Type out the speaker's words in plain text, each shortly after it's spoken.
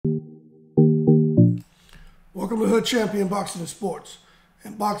Welcome to Hood Champion Boxing and Sports.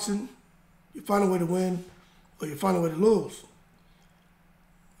 In boxing, you find a way to win or you find a way to lose.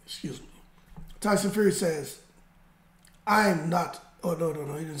 Excuse me. Tyson Fury says, I'm not, oh no,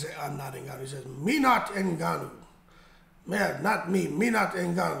 he didn't say I'm not Ngannou. He says, me not Ngannou. Man, not me not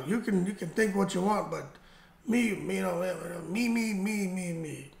Ngannou. You can think what you want, but me.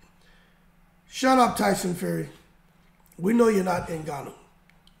 Shut up, Tyson Fury. We know you're not Ngannou.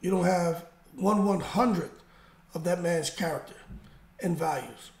 You don't have 1/100th of that man's character and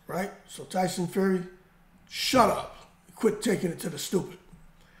values, right? So Tyson Fury, shut up. Quit taking it to the stupid.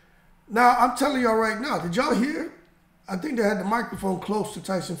 Now, I'm telling y'all right now, did y'all hear? I think they had the microphone close to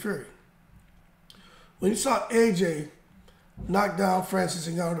Tyson Fury. When you saw AJ knock down Francis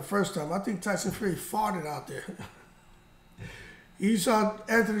Ngannou the first time, I think Tyson Fury farted out there. You saw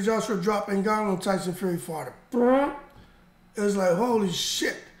Anthony Joshua drop Ngannou and Tyson Fury farted. It was like, holy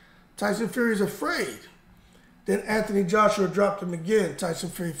shit. Tyson Fury's afraid. Then Anthony Joshua dropped him again.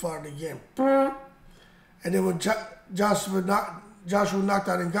 Tyson Fury farted again. And then when Joshua knocked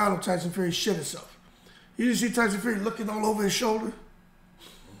out Ngannou, Tyson Fury shit himself. You didn't see Tyson Fury looking all over his shoulder?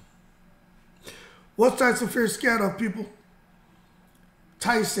 What's Tyson Fury scared of, people?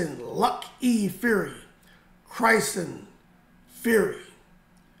 Tyson Luck E. Fury. Chryson Fury.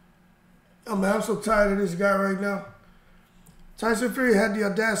 Oh man, I'm so tired of this guy right now. Tyson Fury had the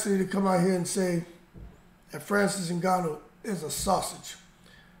audacity to come out here and say that Francis Ngannou is a sausage.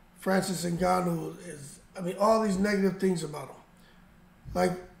 Francis Ngannou is, all these negative things about him.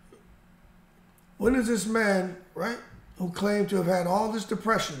 Like, when is this man, right, who claimed to have had all this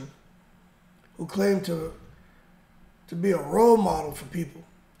depression, who claimed to be a role model for people,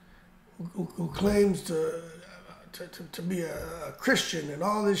 who claims to be a Christian and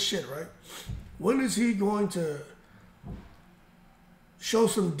all this shit, right? When is he going to show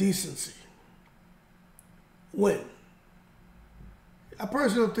some decency? When? I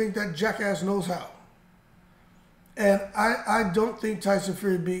personally don't think that jackass knows how. And I don't think Tyson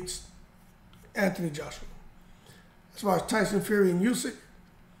Fury beats Anthony Joshua. As far as Tyson Fury and Usyk,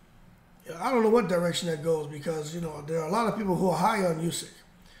 I don't know what direction that goes because, there are a lot of people who are high on Usyk.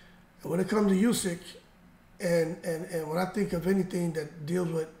 And when it comes to Usyk, and when I think of anything that deals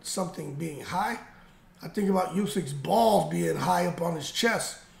with something being high, I think about Usyk's balls being high up on his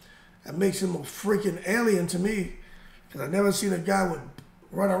chest. That makes him a freaking alien to me. Because I've never seen a guy would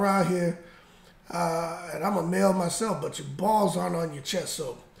run around here, and I'm a male myself, but your balls aren't on your chest.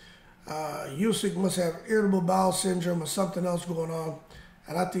 So Usyk must have irritable bowel syndrome or something else going on.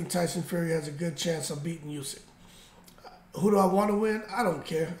 And I think Tyson Fury has a good chance of beating Usyk. Who do I want to win? I don't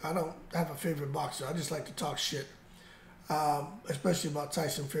care. I don't have a favorite boxer. I just like to talk shit. Especially about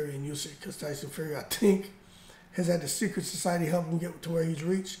Tyson Fury and Usyk, because Tyson Fury, I think, has had the secret society help him get to where he's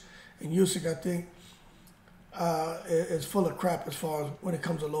reached. And Usyk, I think, is full of crap as far as when it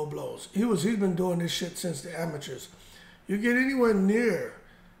comes to low blows. He's been doing this shit since the amateurs. You get anywhere near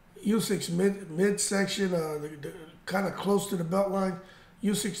Usyk's midsection, the kind of close to the belt line,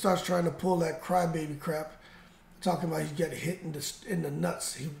 Usyk starts trying to pull that crybaby crap, talking about he's getting hit in the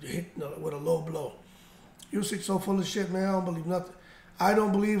nuts. He hit with a low blow. Usyk's so full of shit, man. I don't believe nothing. I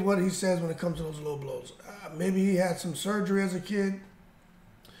don't believe what he says when it comes to those low blows. Maybe he had some surgery as a kid.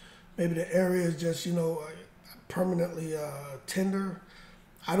 Maybe the area is just, permanently tender.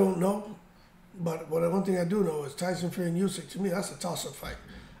 I don't know. But one thing I do know is Tyson Fury and Usyk, to me, that's a toss-up fight.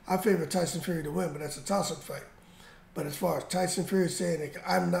 I favor Tyson Fury to win, but that's a toss-up fight. But as far as Tyson Fury saying,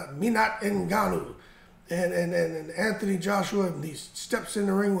 me not Ngannou, and Anthony Joshua, and he steps in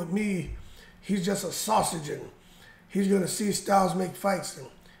the ring with me, he's just a sausage, and he's going to see Styles make fights, and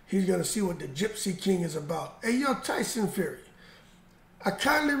he's going to see what the Gypsy King is about. Hey, yo, Tyson Fury, I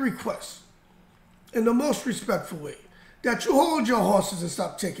kindly request, in the most respectful way, that you hold your horses and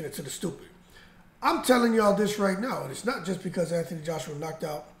stop taking it to the stupid. I'm telling y'all this right now, and it's not just because Anthony Joshua knocked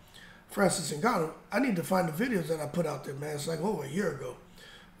out Francis Ngannou. I need to find the videos that I put out there, man. It's like over a year ago,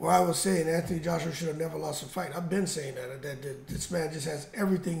 where I was saying Anthony Joshua should have never lost a fight. I've been saying that this man just has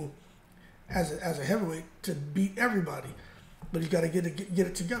everything as a heavyweight to beat everybody, but he's got to get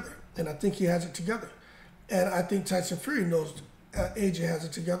it together, and I think he has it together. And I think Tyson Fury knows AJ has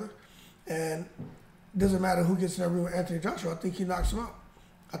it together, and it doesn't matter who gets in that ring with Anthony Joshua. I think he knocks him out.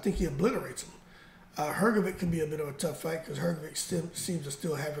 I think he obliterates him. Hrgovic can be a bit of a tough fight because Hrgovic seems to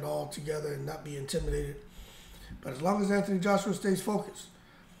still have it all together and not be intimidated. But as long as Anthony Joshua stays focused,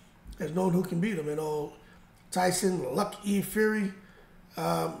 there's no one who can beat him. Tyson Luck E. Fury,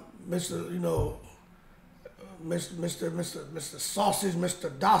 Mr. Sausage, Mr.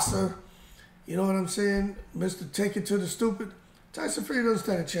 Dosser, you know what I'm saying? Mr. Take It to the Stupid. Tyson Fury doesn't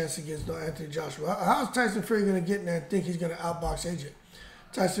stand a chance against no Anthony Joshua. How's Tyson Fury going to get in there and think he's going to outbox AJ?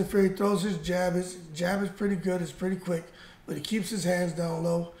 Tyson Fury throws his jab. His jab is pretty good. It's pretty quick, but he keeps his hands down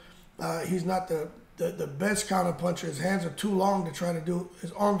low. He's not the best counter puncher. His hands are too long to try to do.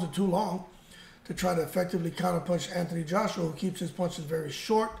 His arms are too long to try to effectively counter punch Anthony Joshua, who keeps his punches very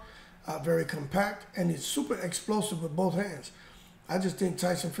short, very compact, and he's super explosive with both hands. I just think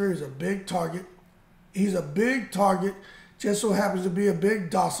Tyson Fury is a big target. He's a big target. Just so happens to be a big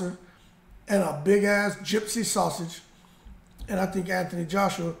dosser and a big-ass gypsy sausage. And I think Anthony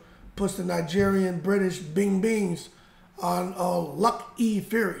Joshua puts the Nigerian, British bing bings on Luck E.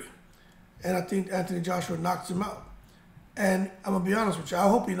 Fury. And I think Anthony Joshua knocks him out. And I'm going to be honest with you, I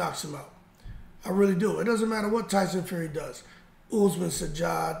hope he knocks him out. I really do. It doesn't matter what Tyson Fury does. Usman,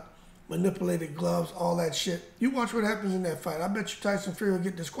 Sajjad, manipulated gloves, all that shit. You watch what happens in that fight. I bet you Tyson Fury will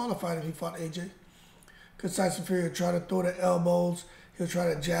get disqualified if he fought AJ. Because Tyson Fury will try to throw the elbows. He'll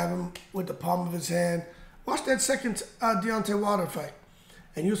try to jab him with the palm of his hand. Watch that second Deontay Wilder fight.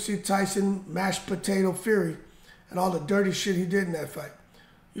 And you'll see Tyson mashed potato Fury and all the dirty shit he did in that fight.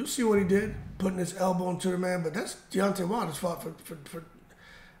 You'll see what he did, putting his elbow into the man. But that's Deontay Wilder's fault for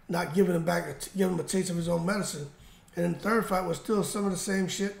not giving him giving him a taste of his own medicine. And then the third fight was still some of the same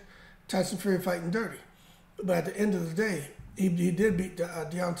shit. Tyson Fury fighting dirty. But at the end of the day, he did beat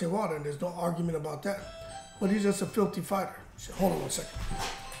Deontay Wilder, and there's no argument about that. But he's just a filthy fighter. Hold on one second.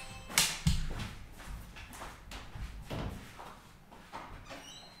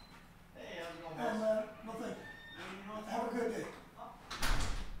 Hey, how's it going, Hey, boss? man. No thank you. Have a good day.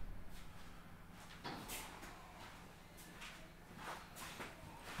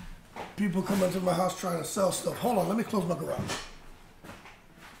 People come into my house trying to sell stuff. Hold on, let me close my garage.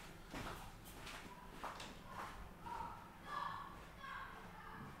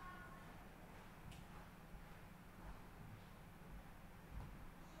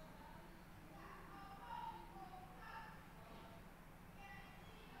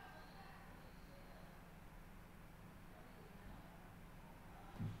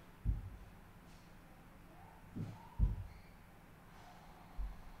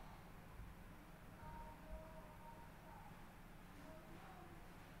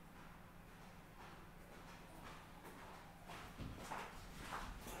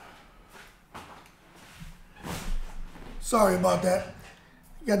 Sorry about that.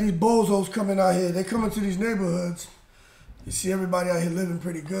 You got these bozos coming out here. They come into these neighborhoods. You see everybody out here living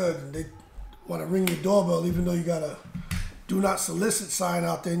pretty good, and they want to ring your doorbell even though you got a do not solicit sign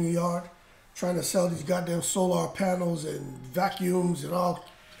out there in your yard, trying to sell these goddamn solar panels and vacuums and all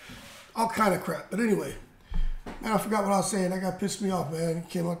kind of crap. But anyway, man, I forgot what I was saying. That guy pissed me off, man. He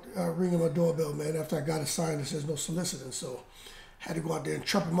came out ringing my doorbell, man, after I got a sign that says no soliciting. So had to go out there and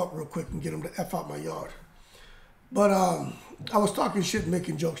chop him up real quick and get him to F out my yard. But I was talking shit and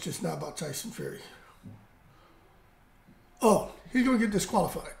making jokes just now about Tyson Fury. Oh, he's going to get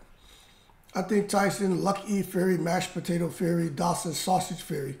disqualified. I think Tyson, Luck E. Fury, mashed potato Fury, Dawson, sausage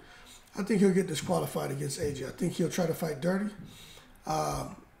Fury, I think he'll get disqualified against AJ. I think he'll try to fight dirty. I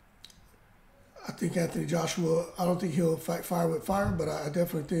think Anthony Joshua, I don't think he'll fight fire with fire, but I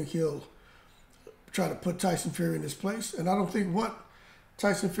definitely think he'll try to put Tyson Fury in his place. And I don't think what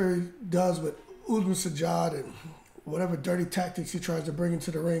Tyson Fury does with Usman, Sajjad, and whatever dirty tactics he tries to bring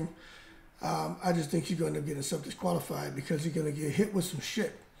into the ring, I just think he's going to end up getting himself disqualified because he's going to get hit with some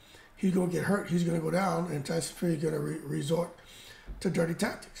shit. He's going to get hurt. He's going to go down, and Tyson Fury is going to resort to dirty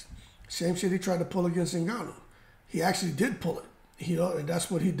tactics. Same shit he tried to pull against Ngannou. He actually did pull it, and that's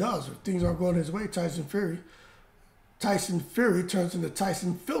what he does. If things aren't going his way, Tyson Fury turns into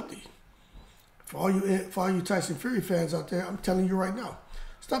Tyson Filthy. For all you Tyson Fury fans out there, I'm telling you right now,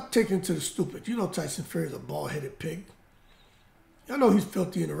 stop taking it to the stupid. You know Tyson Fury's a bald-headed pig. Y'all know he's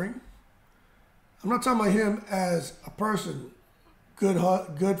filthy in the ring. I'm not talking about him as a person,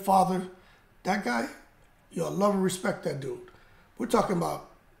 good father. That guy, you'll love and respect that dude. We're talking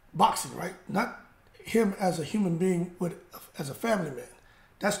about boxing, right? Not him as a human being, as a family man.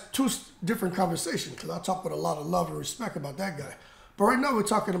 That's two different conversations because I talk with a lot of love and respect about that guy. But right now we're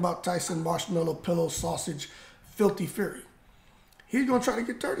talking about Tyson, marshmallow, pillow, sausage, filthy Fury. He's going to try to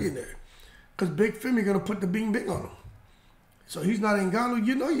get dirty in there because Big Femi going to put the bing on him. So he's not Ngannou.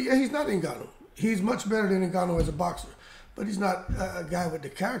 You know, he's not Ngannou. He's much better than Ngannou as a boxer. But he's not a guy with the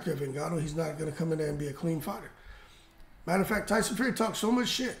character of Ngannou. He's not going to come in there and be a clean fighter. Matter of fact, Tyson Fury talks so much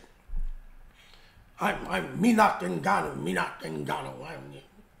shit. I'm me not Ngannou, me not Ngannou.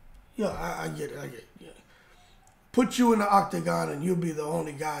 Yeah, I get it. Yeah. Put you in the octagon and you'll be the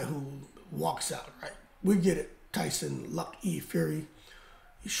only guy who walks out, right? We get it. Tyson, Luck E. Fury.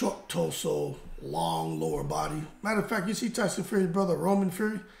 He's short torso, long lower body. Matter of fact, you see Tyson Fury's brother, Roman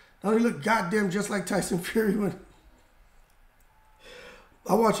Fury? Don't he look goddamn just like Tyson Fury? When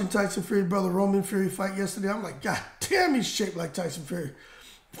I'm watching Tyson Fury's brother, Roman Fury, fight yesterday, I'm like, God damn, he's shaped like Tyson Fury.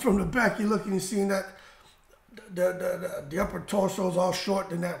 From the back, you look and you see that the upper torso is all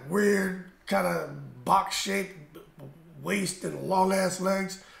short and that weird kind of box shaped waist and long ass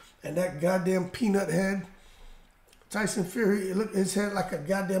legs and that goddamn peanut head. Tyson Fury, look his head like a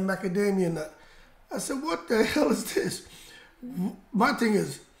goddamn macadamia nut. I said, what the hell is this? My thing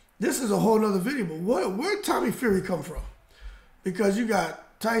is, this is a whole nother video, but where'd Tommy Fury come from? Because you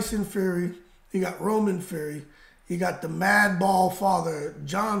got Tyson Fury, you got Roman Fury, you got the madball father,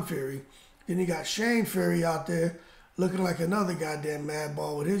 John Fury, then you got Shane Fury out there looking like another goddamn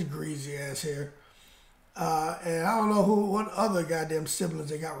madball with his greasy ass hair. And I don't know what other goddamn siblings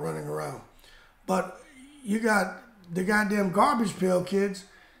they got running around. But you got the goddamn garbage pail kids,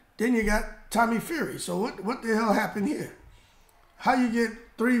 then you got Tommy Fury. So what the hell happened here? How you get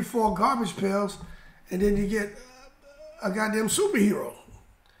 3, 4 garbage pails and then you get a goddamn superhero?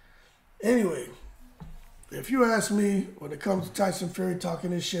 Anyway, if you ask me, when it comes to Tyson Fury talking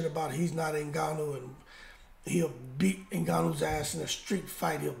this shit about he's not Ngannou and he'll beat Ngannou's ass in a street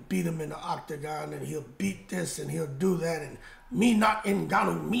fight, he'll beat him in the octagon and he'll beat this and he'll do that and me not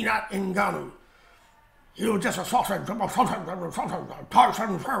Ngannou, me not Ngannou. You just a sausage,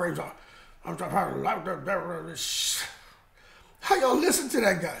 Tyson Fury. How y'all listen to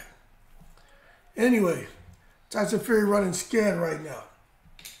that guy? Anyway, Tyson Fury running scared right now.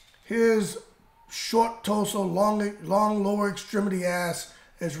 His short torso, long lower extremity ass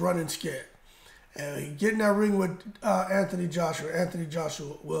is running scared. And he get in that ring with Anthony Joshua. Anthony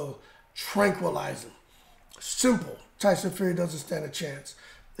Joshua will tranquilize him. Simple. Tyson Fury doesn't stand a chance.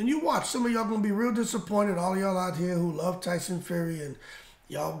 And you watch, some of y'all gonna be real disappointed, all y'all out here who love Tyson Fury and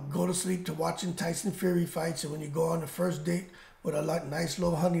y'all go to sleep to watching Tyson Fury fights, and when you go on the first date with a nice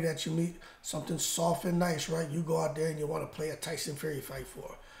little honey that you meet, something soft and nice, right? You go out there and you want to play a Tyson Fury fight for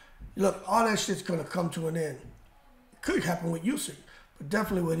her. Look, all that shit's gonna come to an end. It could happen with Usyk, but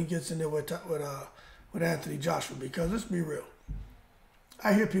definitely when he gets in there with Anthony Joshua, because let's be real.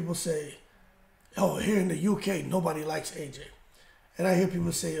 I hear people say, oh, here in the UK, nobody likes AJ. And I hear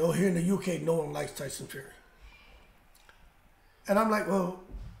people say, oh, here in the UK, no one likes Tyson Fury. And I'm like, well,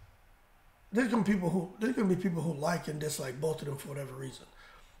 there's gonna be people who like and dislike both of them for whatever reason.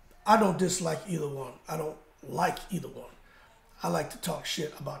 I don't dislike either one. I don't like either one. I like to talk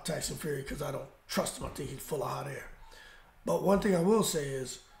shit about Tyson Fury because I don't trust him. I think he's full of hot air. But one thing I will say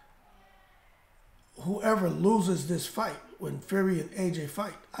is, whoever loses this fight, when Fury and AJ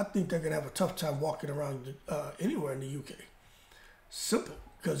fight, I think they're gonna have a tough time walking around anywhere in the UK. Simple,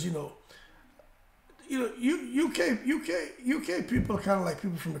 because UK people are kind of like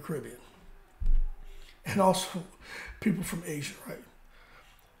people from the Caribbean, and also people from Asia, right?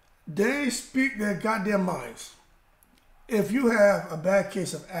 They speak their goddamn minds. If you have a bad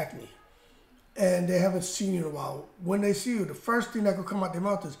case of acne and they haven't seen you in a while, when they see you, the first thing that could come out their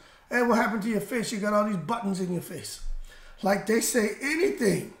mouth is, hey, what happened to your face? You got all these buttons in your face. Like, they say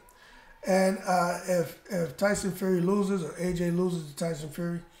anything. And if Tyson Fury loses or AJ loses to Tyson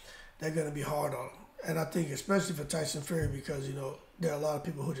Fury, they're going to be hard on him. And I think especially for Tyson Fury, because, there are a lot of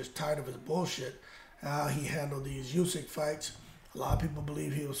people who are just tired of his bullshit, how he handled these Usyk fights. A lot of people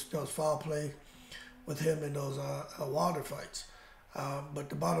believe there was foul play with him in those Wilder fights. But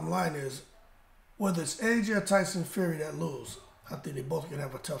the bottom line is, whether it's AJ or Tyson Fury that lose, I think they both going to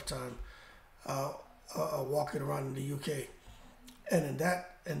have a tough time walking around in the UK. And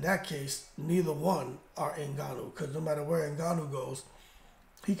in that case, neither one are Ngannou, because no matter where Ngannou goes,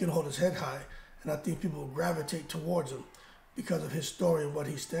 he can hold his head high, and I think people will gravitate towards him because of his story and what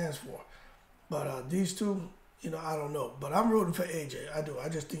he stands for. But these two, I don't know. But I'm rooting for AJ. I do. I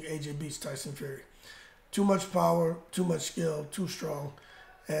just think AJ beats Tyson Fury. Too much power, too much skill, too strong.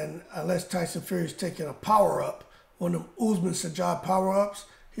 And unless Tyson Fury's taking a power-up, one of them Usman Sajjad power-ups,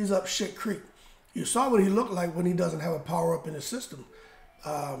 he's up shit creek. You saw what he looked like when he doesn't have a power-up in his system.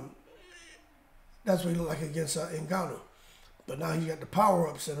 That's what he looked like against Ngannou. But now he's got the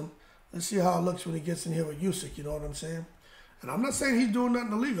power-ups in him. Let's see how it looks when he gets in here with Usyk, you know what I'm saying? And I'm not saying he's doing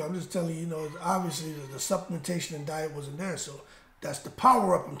nothing illegal. I'm just telling you, obviously the supplementation and diet wasn't there. So that's the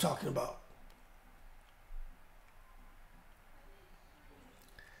power-up I'm talking about.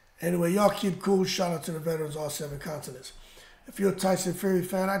 Anyway, y'all keep cool. Shout out to the veterans, all 7 continents. If you're a Tyson Fury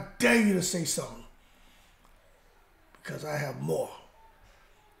fan, I dare you to say something, because I have more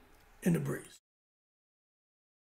in the breeze.